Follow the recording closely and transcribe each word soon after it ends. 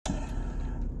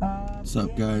What's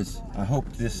up, guys? I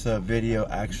hope this video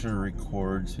actually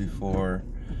records before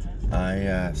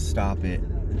I stop it,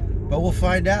 but we'll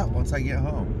find out once I get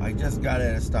home. I just got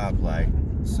at a stoplight,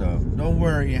 so don't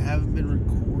worry, I haven't been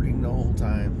recording the whole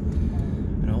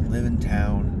time. I don't live in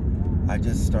town. I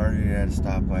just started at a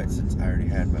stoplight since I already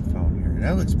had my phone here, and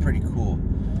that looks pretty cool.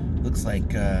 Looks like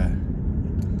they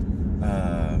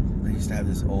used to have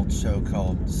this old show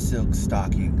called Silk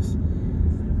Stockings,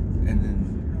 and then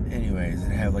anyways,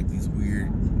 it have like these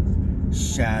weird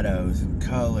shadows and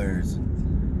colors.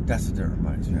 That's what that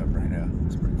reminds me of right now.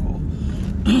 It's pretty cool.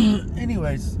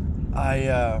 Anyways,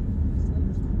 I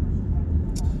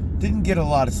didn't get a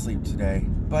lot of sleep today,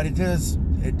 but it does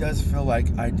feel like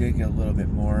I did get a little bit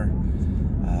more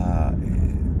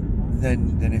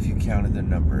than if you counted the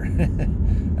number.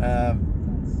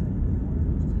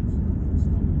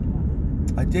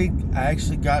 I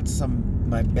actually got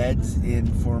my beds in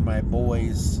for my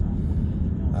boys.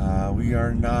 We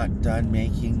are not done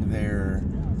making their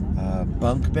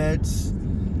bunk beds.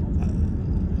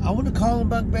 I want to call them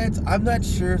bunk beds. I'm not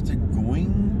sure if they're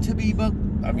going to be bunk.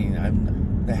 I mean,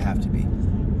 they have to be,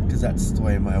 because that's the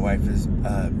way my wife is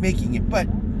making it. But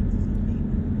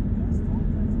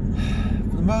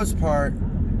for the most part,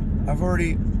 I've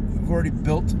already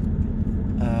built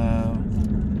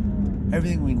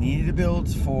everything we needed to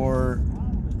build for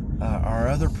our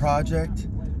other project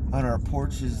on our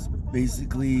porch. Is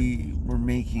basically we're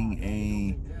making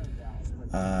a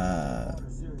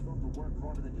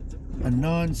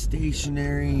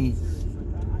non-stationary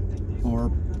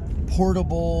or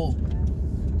portable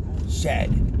shed,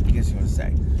 I guess you want to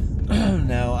say.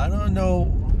 Now, I don't know,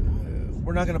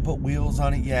 we're not going to put wheels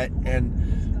on it yet,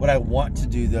 and what I want to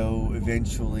do though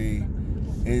eventually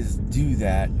is do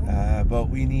that, but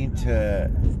we need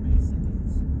to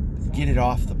get it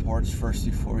off the porch first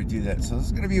before we do that. So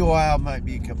it's going to be a while, might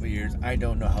be a couple of years. I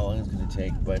don't know how long it's going to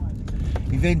take, but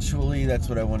eventually that's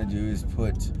what I want to do, is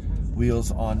put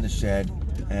wheels on the shed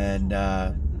and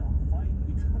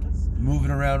move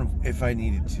it around if I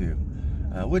needed to,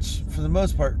 which for the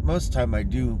most part, most of the time I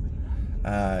do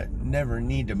never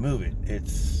need to move it. It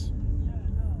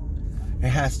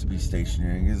has to be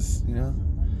stationary, because the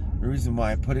reason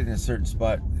why I put it in a certain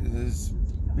spot is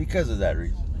because of that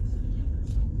reason.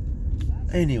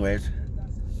 Anyways,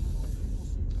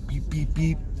 beep, beep,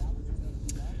 beep.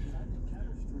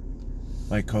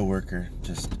 My coworker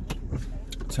just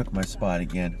took my spot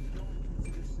again,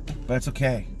 but that's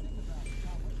okay.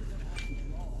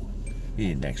 He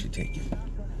didn't actually take it.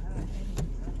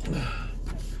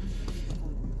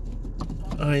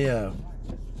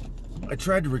 I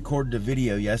tried to record the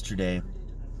video yesterday.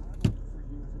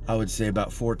 I would say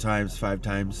about 4 times, 5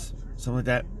 times, something like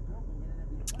that.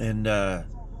 And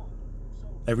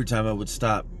every time I would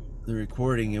stop the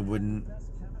recording, it wouldn't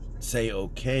say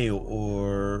okay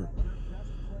or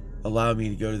allow me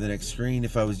to go to the next screen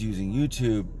if I was using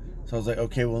YouTube. So I was like,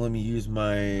 okay, well, let me use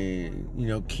my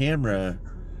camera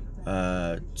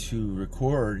to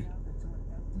record.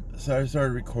 So I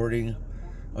started recording.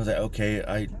 I was like, okay,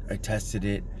 I tested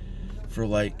it for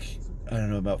like, I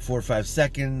don't know, about 4 or 5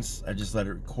 seconds. I just let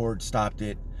it record, stopped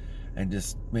it, and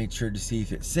just made sure to see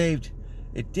if it saved.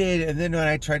 It did. And then when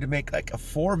I tried to make like a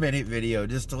 4-minute video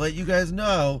just to let you guys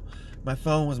know, my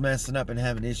phone was messing up and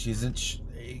having issues, and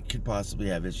it could possibly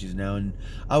have issues now, and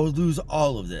I would lose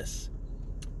all of this.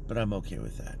 But I'm okay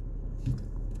with that,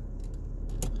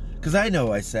 because I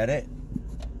know I said it.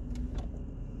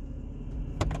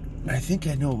 I think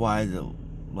I know why the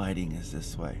lighting is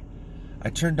this way. I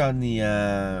turned on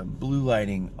the blue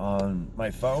lighting on my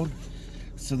phone,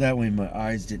 so that way my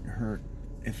eyes didn't hurt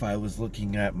if I was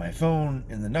looking at my phone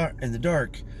in the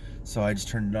dark. So I just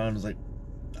turned it on. I was like,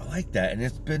 I like that, and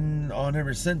it's been on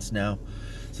ever since now.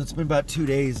 So it's been about 2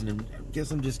 days, and I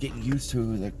guess I'm just getting used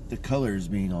to the colors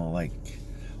being all like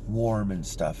warm and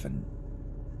stuff, and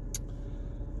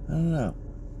I don't know.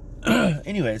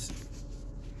 Anyways,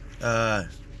 I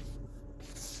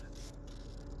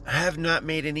have not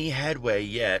made any headway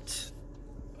yet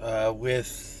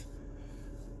with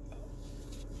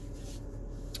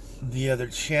the other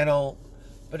channel,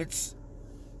 but it's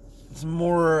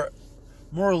more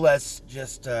or less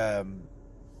just the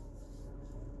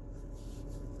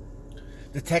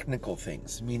technical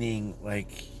things, meaning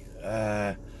like,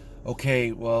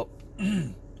 okay, well,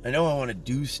 I know I want to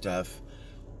do stuff.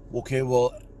 Okay,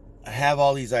 well, I have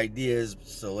all these ideas,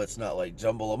 so let's not like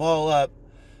jumble them all up.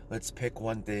 Let's pick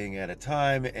one thing at a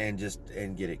time and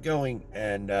get it going.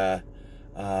 And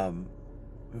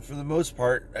for the most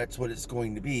part, that's what it's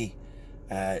going to be.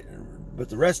 But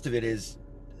the rest of it is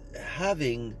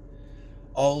having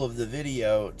all of the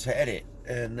video to edit,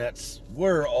 and that's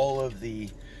where all of the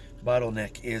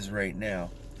bottleneck is right now.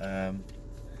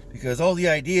 Because all the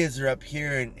ideas are up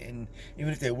here, and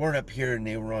even if they weren't up here and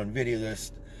they were on video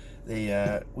list,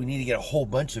 we need to get a whole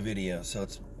bunch of videos. So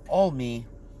it's all me.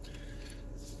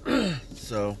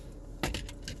 So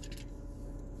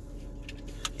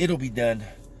it'll be done.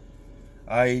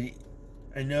 I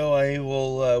know I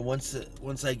will once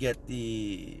I get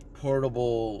the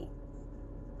portable.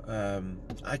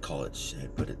 I call it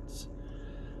shit, but it's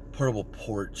portable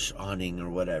porch awning or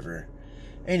whatever.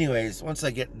 Anyways, once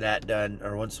I get that done,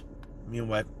 or once me and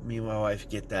my wife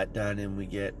get that done, and we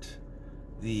get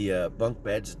the bunk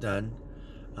beds done,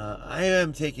 I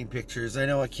am taking pictures. I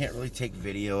know I can't really take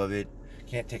video of it,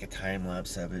 can't take a time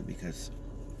lapse of it because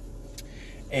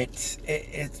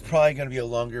it's probably going to be a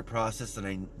longer process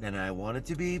than I want it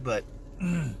to be. But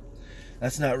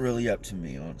that's not really up to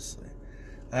me, honestly.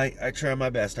 I try my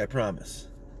best, I promise.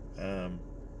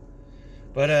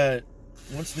 But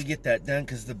once we get that done,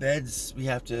 because the beds, we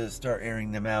have to start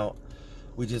airing them out.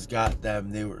 We just got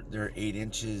them. They're 8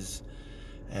 inches,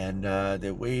 and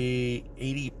they weigh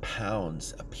 80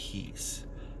 pounds a piece.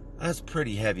 That's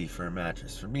pretty heavy for a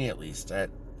mattress, for me at least.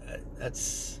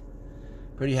 That's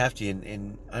pretty hefty,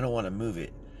 and I don't want to move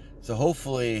it. So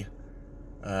hopefully,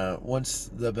 once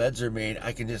the beds are made,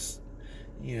 I can just,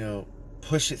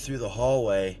 push it through the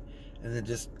hallway, and then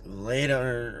just lay it on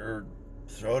or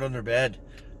throw it on their bed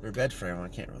frame. I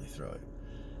can't really throw it.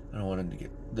 I don't want them to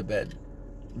get the bed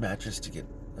mattress to get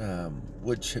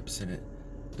wood chips in it.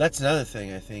 That's another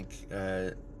thing I think.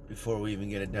 Before we even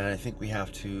get it done, I think we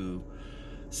have to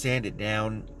sand it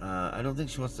down. I don't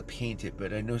think she wants to paint it,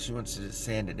 but I know she wants to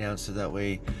sand it down so that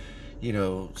way,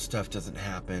 stuff doesn't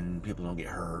happen, people don't get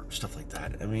hurt, stuff like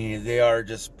that. I mean, they are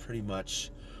just pretty much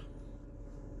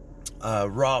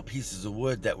raw pieces of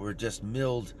wood that were just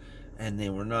milled, and they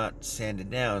were not sanded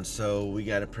down. So we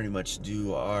got to pretty much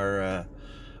do our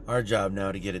job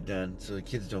now to get it done, so the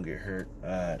kids don't get hurt.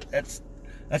 That's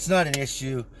not an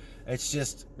issue. It's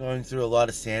just going through a lot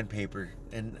of sandpaper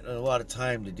and a lot of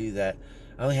time to do that.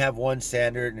 I only have one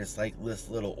sander, and it's like this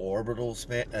little orbital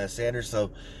sander.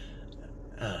 So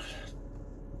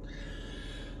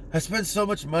I spent so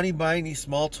much money buying these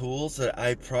small tools that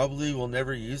I probably will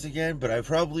never use again, but I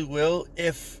probably will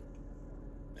if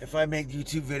I make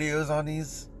YouTube videos on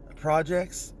these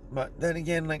projects. But then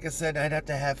again, like I said, I'd have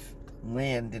to have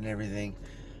land and everything.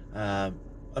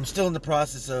 I'm still in the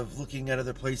process of looking at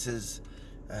other places,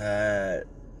 but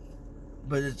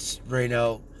it's right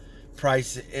now,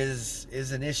 price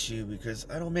is an issue because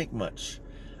I don't make much.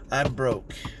 I'm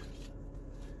broke.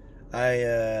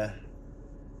 I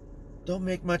don't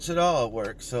make much at all at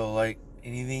work, so like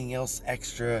anything else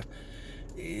extra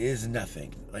is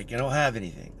nothing. Like I don't have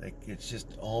anything. Like it's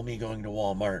just all me going to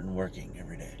Walmart and working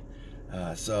every day.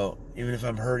 So even if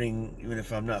I'm hurting, even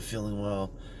if I'm not feeling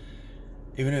well,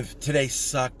 even if today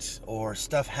sucked or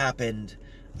stuff happened,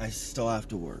 I still have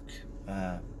to work,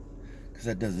 because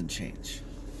that doesn't change.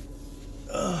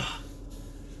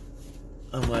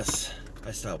 Unless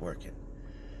I stop working.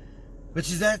 Which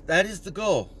is that is the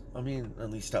goal. I mean, at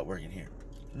least stop working here.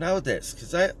 Not with this,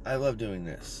 because I love doing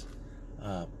this.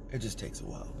 It just takes a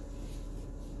while.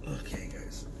 Okay,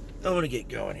 guys. I want to get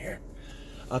going here.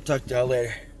 I'll talk to y'all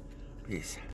later. Peace.